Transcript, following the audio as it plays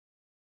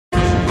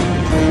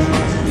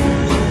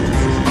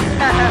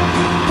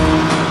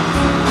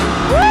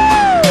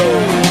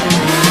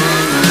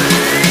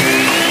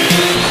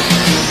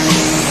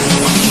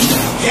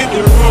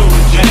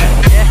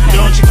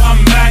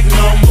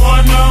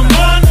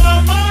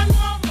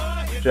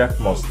Jack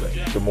Mustang,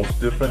 the most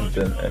different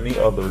than any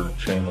other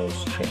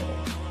channel's channel.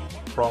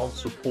 Proud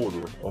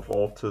supporter of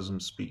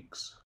Autism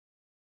Speaks.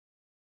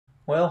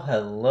 Well,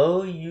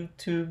 hello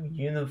YouTube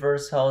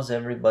universe, how's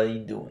everybody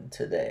doing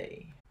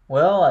today?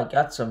 Well, I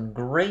got some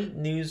great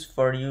news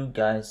for you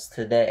guys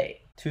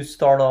today. To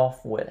start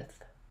off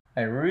with,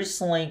 I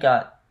recently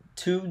got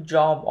 2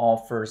 job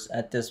offers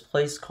at this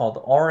place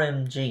called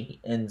RMG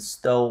in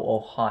Stow,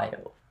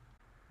 Ohio.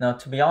 Now,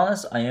 to be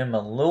honest, I am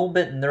a little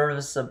bit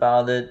nervous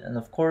about it, and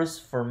of course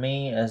for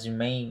me, as you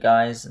may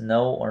guys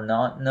know or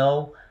not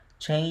know,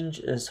 change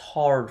is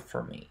hard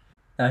for me.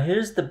 Now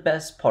here's the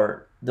best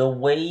part. The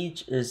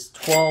wage is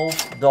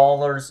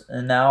 $12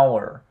 an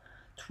hour.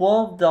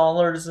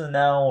 $12 an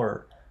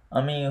hour.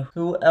 I mean,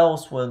 who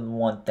else would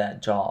want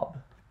that job?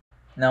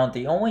 Now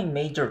the only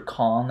major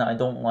con I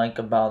don't like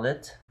about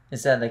it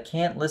is that I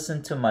can't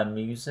listen to my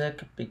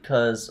music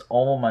because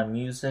all of my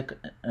music,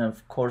 and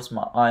of course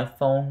my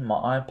iPhone,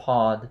 my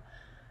iPod,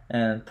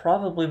 and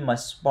probably my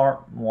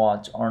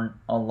smartwatch aren't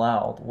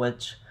allowed,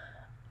 which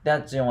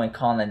that's the only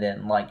con I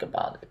didn't like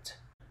about it.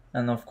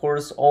 And of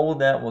course all of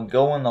that would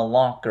go in a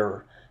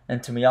locker,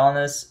 and to be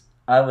honest,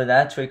 I would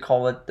actually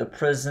call it the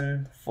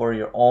prison for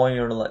all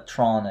your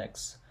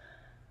electronics.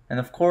 And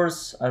of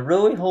course, I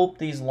really hope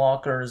these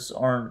lockers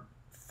aren't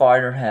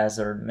fire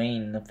hazard,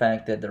 meaning the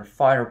fact that they're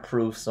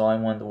fireproof, so I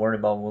wouldn't worry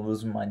about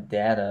losing my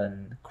data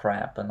and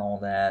crap and all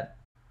that.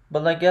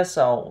 But I guess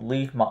I'll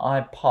leave my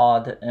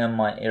iPod and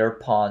my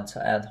AirPods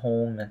at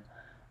home, and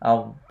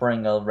I'll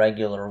bring a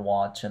regular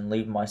watch and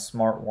leave my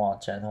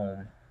smartwatch at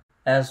home.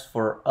 As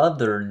for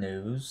other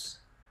news,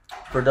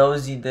 for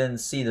those who didn't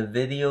see the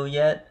video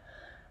yet,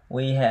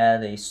 we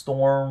had a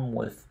storm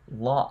with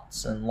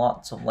lots and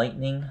lots of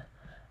lightning,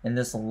 and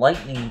this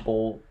lightning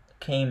bolt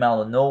came out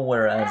of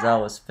nowhere as I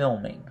was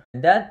filming.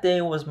 And that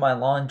day was my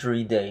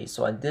laundry day,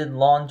 so I did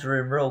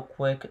laundry real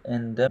quick,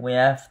 and then we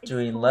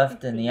actually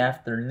left in the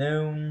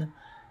afternoon,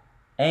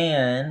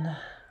 and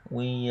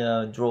we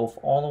drove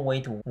all the way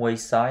to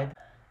Wayside,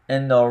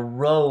 and the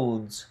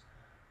roads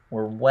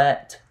were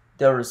wet.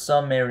 There were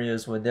some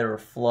areas where they were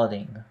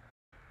flooding.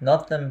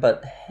 Nothing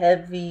but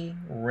heavy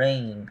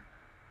rain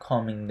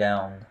coming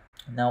down.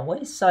 Now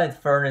Wayside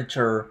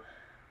Furniture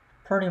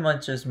pretty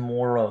much is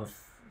more of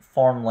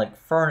farm-like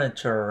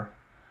furniture,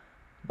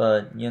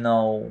 but you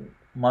know,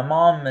 my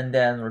mom and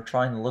dad were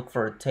trying to look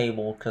for a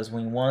table because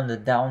we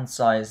wanted to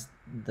downsize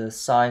the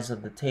size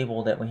of the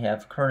table that we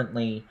have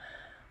currently.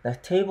 The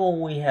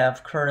table we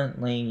have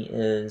currently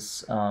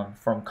is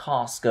from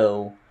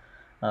Costco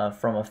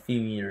from a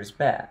few years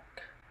back.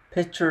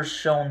 Pictures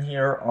shown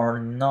here are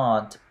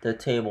not the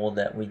table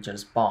that we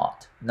just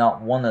bought,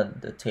 not one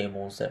of the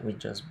tables that we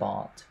just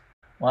bought.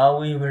 While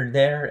we were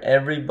there,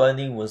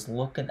 everybody was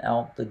looking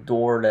out the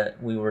door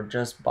that we were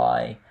just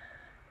by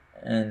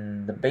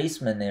in the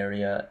basement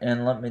area,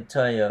 and let me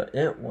tell you,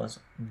 it was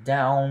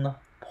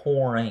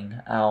downpouring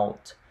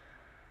out.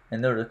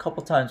 And there were a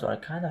couple times where I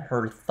kind of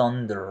heard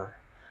thunder,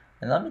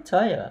 and let me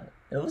tell you,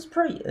 it was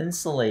pretty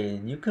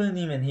insulated. You couldn't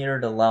even hear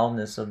the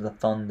loudness of the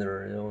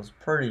thunder. It was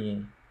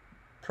pretty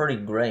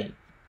great.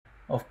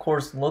 Of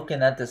course,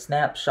 looking at the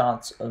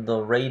snapshots of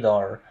the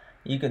radar,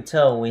 you can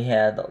tell we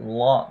had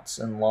lots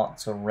and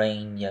lots of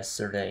rain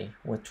yesterday,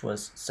 which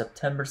was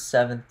September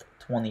 7th,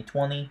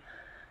 2020,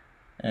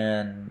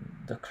 and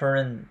the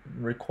current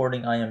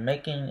recording I am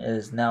making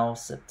is now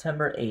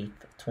September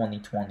 8th,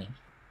 2020.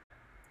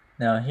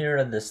 Now here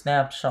are the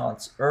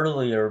snapshots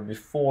earlier,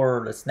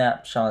 before the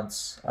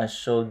snapshots I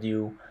showed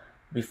you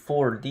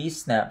before these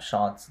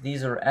snapshots.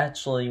 These are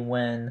actually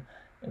when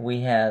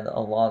we had a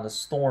lot of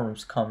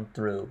storms come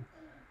through.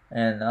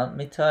 And let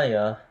me tell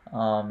you,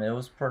 they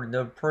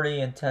were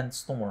pretty intense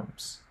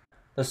storms.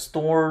 The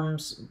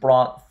storms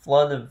brought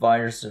flood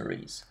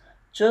advisories.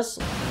 Just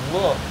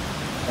look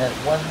at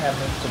what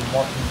happened to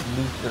Martin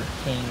Luther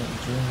King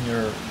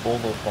Jr.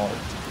 Boulevard.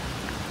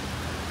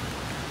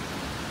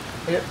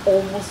 It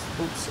almost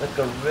looks like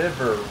a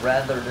river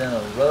rather than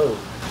a road.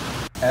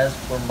 As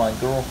for my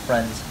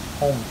girlfriend's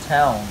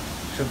hometown,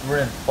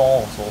 Chagrin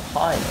Falls,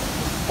 Ohio, the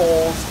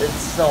falls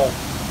itself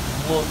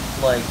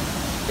looked like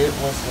it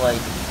was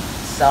like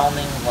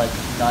sounding like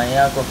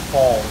Niagara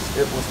Falls.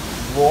 It was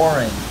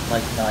roaring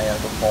like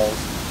Niagara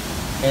Falls,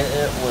 and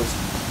it was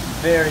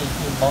very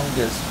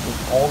humongous with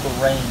all the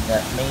rain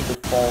that made the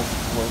falls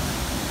look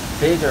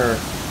bigger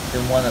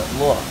than what it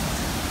looked.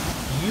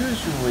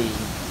 Usually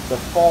the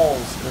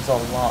falls is a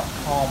lot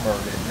calmer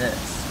than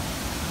this,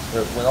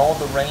 but with all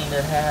the rain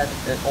it had,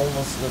 it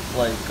almost looked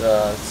like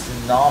a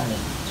tsunami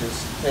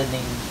just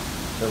hitting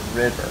the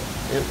river.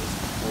 It was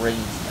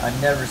crazy.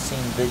 I've never seen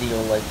video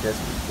like this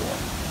before.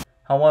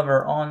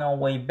 However, on our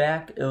way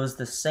back, it was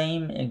the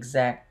same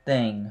exact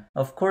thing.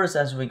 Of course,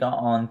 as we got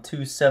on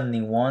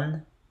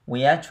 271,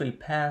 we actually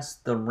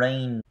passed the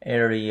rain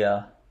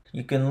area.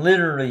 You can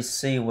literally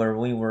see where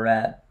we were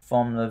at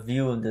from the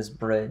view of this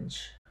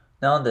bridge.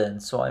 Now then,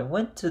 so I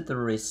went to the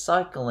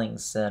recycling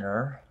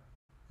center,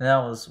 and I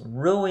was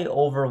really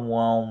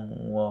overwhelmed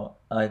with what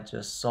I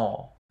just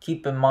saw.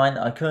 Keep in mind,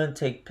 I couldn't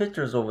take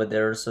pictures over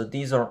there, so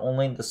these are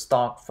only the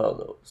stock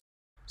photos.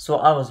 So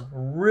I was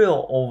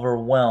real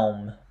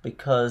overwhelmed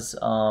because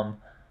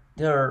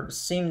there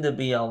seemed to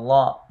be a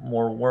lot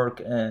more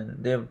work,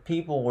 and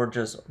people were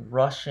just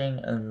rushing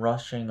and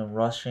rushing and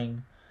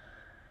rushing,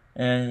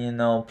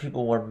 and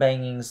people were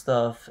banging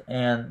stuff,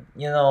 and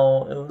it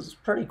was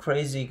pretty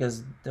crazy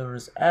because there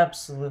was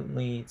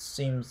absolutely it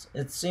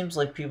seems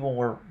like people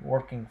were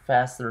working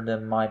faster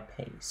than my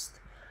pace.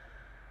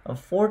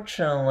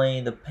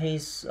 Unfortunately, the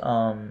pace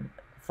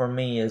for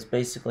me is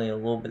basically a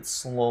little bit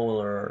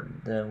slower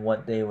than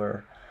what they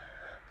were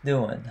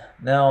doing.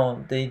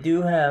 Now, they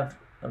do have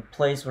a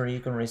place where you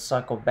can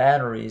recycle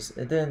batteries.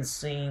 It didn't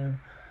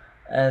seem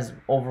as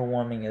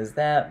overwhelming as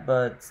that,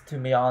 but to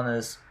be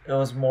honest, it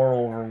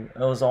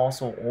was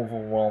also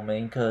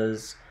overwhelming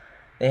because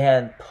they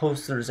had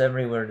posters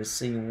everywhere to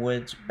see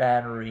which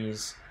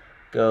batteries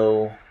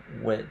go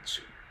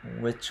which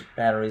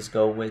batteries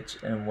go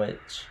which and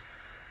which.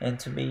 And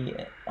to be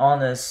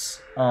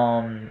honest, I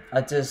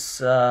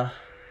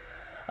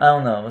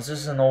don't know, it's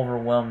just an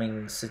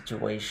overwhelming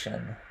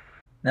situation.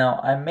 Now,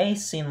 I may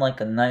seem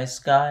like a nice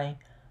guy,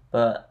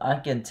 but I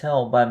can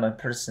tell by my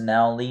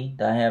personality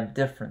that I have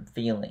different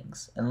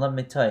feelings. And let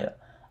me tell you,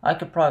 I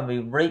could probably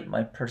rate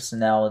my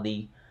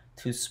personality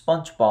to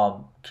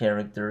SpongeBob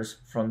characters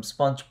from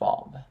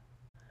SpongeBob.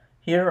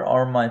 Here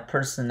are my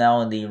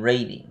personality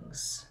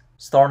ratings.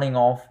 Starting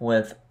off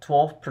with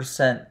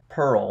 12%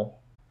 Pearl,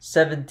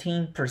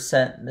 17%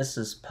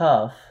 Mrs.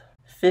 Puff,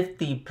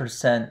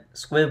 50%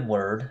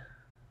 Squidward,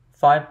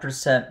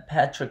 5%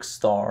 Patrick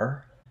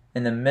Star,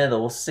 in the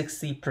middle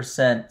 60%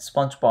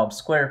 SpongeBob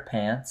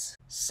SquarePants,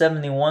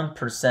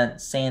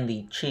 71%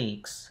 Sandy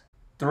Cheeks,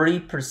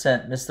 3%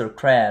 Mr.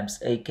 Krabs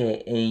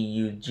aka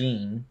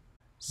Eugene,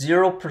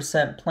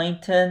 0%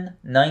 Plankton,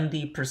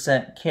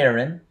 90%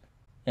 Karen,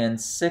 and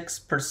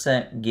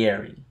 6%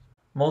 Gary.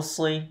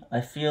 Mostly, I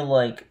feel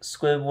like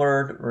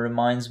Squidward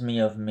reminds me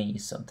of me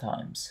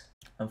sometimes.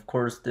 Of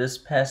course, this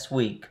past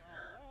week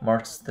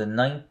marks the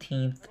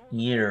 19th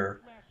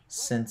year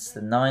since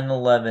the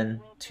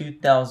 9/11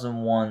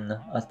 2001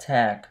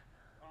 attack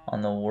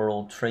on the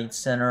World Trade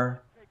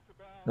Center,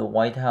 the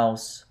White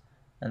House,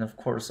 and of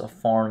course a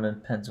farm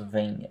in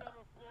Pennsylvania.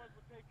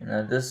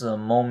 Now, this is a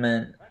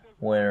moment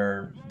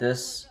where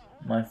this,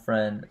 my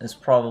friend, is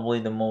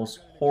probably the most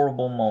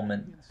horrible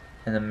moment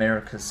in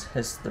America's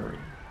history.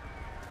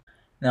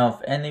 Now,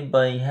 if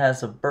anybody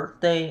has a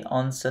birthday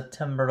on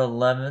September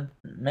 11th,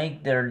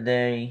 make their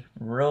day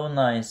real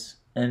nice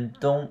and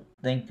don't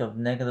think of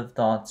negative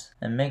thoughts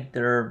and make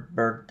their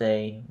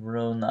birthday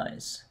real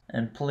nice.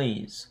 And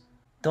please,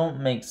 don't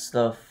make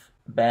stuff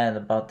bad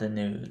about the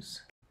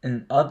news.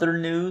 In other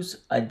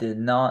news, I did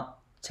not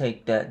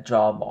take that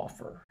job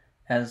offer.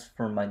 As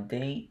for my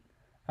date,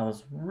 I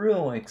was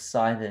real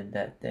excited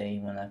that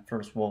day when I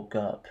first woke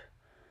up.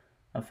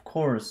 Of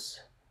course,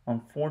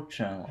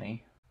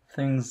 unfortunately,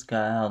 things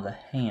got out of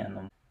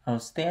hand. I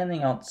was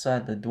standing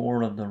outside the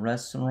door of the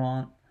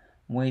restaurant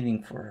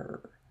waiting for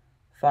her.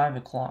 5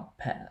 o'clock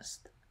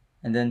passed,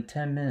 and then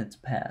 10 minutes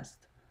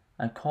passed.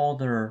 I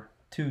called her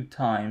 2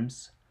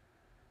 times.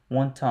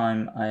 One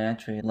time I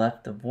actually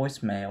left a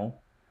voicemail.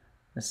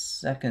 The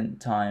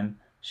second time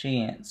she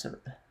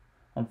answered.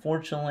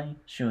 Unfortunately,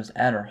 she was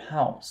at her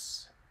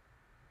house.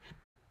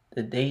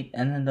 The date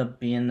ended up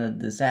being a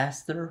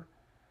disaster,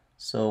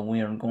 so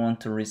we are going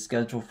to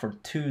reschedule for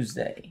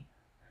Tuesday.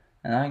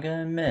 And I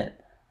gotta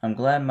admit, I'm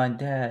glad my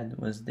dad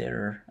was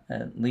there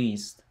at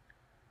least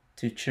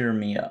to cheer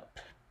me up.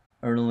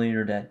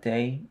 Earlier that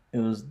day, it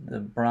was the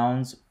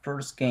Browns'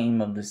 first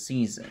game of the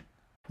season.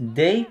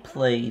 They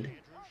played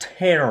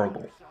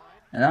terrible,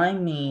 and I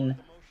mean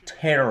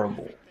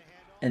terrible.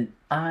 And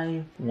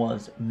I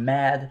was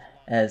mad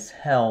as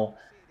hell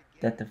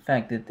that the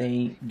fact that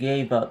they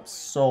gave up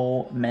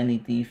so many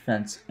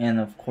defense and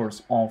of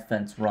course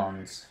offense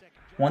runs.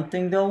 One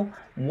thing though,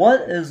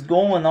 what is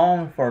going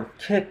on for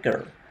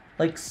kicker?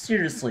 Like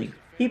seriously,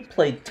 he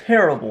played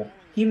terrible.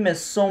 He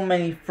missed so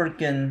many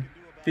freaking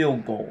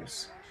field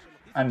goals.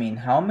 I mean,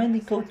 how many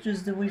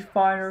coaches did we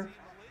fire?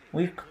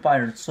 We've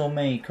fired so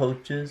many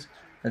coaches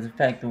that the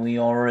fact that we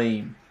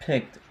already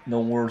picked the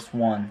worst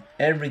one.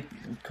 Every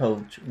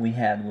coach we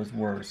had was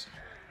worse.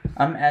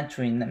 I'm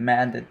actually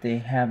mad that they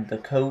have the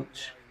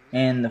coach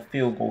and the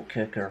field goal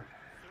kicker.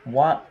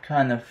 What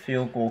kind of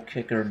field goal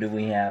kicker do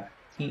we have?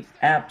 He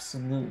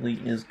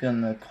absolutely is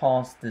gonna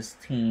cost this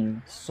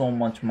team so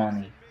much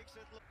money.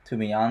 To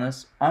be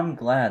honest, I'm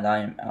glad I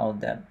am out of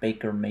that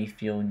Baker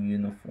Mayfield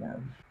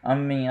uniform. I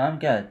mean,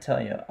 I've gotta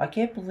tell you, I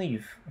can't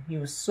believe he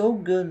was so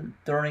good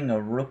during a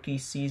rookie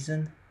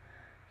season.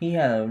 He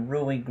had a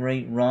really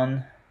great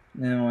run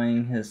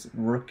during his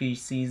rookie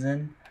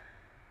season.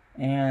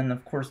 And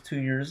of course, 2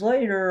 years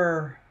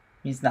later,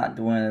 he's not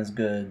doing as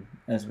good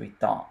as we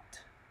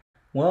thought.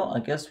 Well, I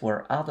guess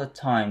we're out of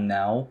time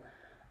now.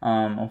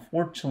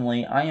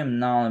 Unfortunately, I am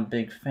not a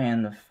big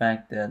fan of the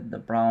fact that the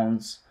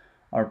Browns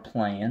are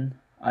playing.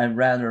 I'd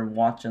rather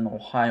watch an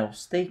Ohio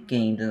State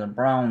game than the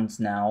Browns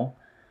now.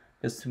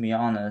 Because to be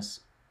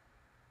honest,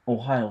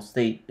 Ohio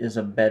State is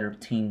a better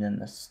team than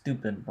the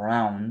stupid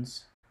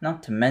Browns.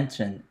 Not to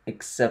mention,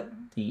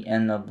 except the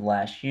end of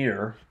last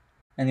year.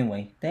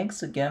 Anyway,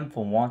 thanks again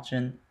for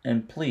watching,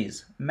 and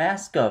please,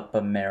 mask up,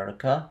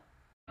 America.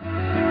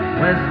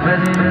 West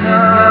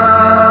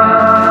Virginia.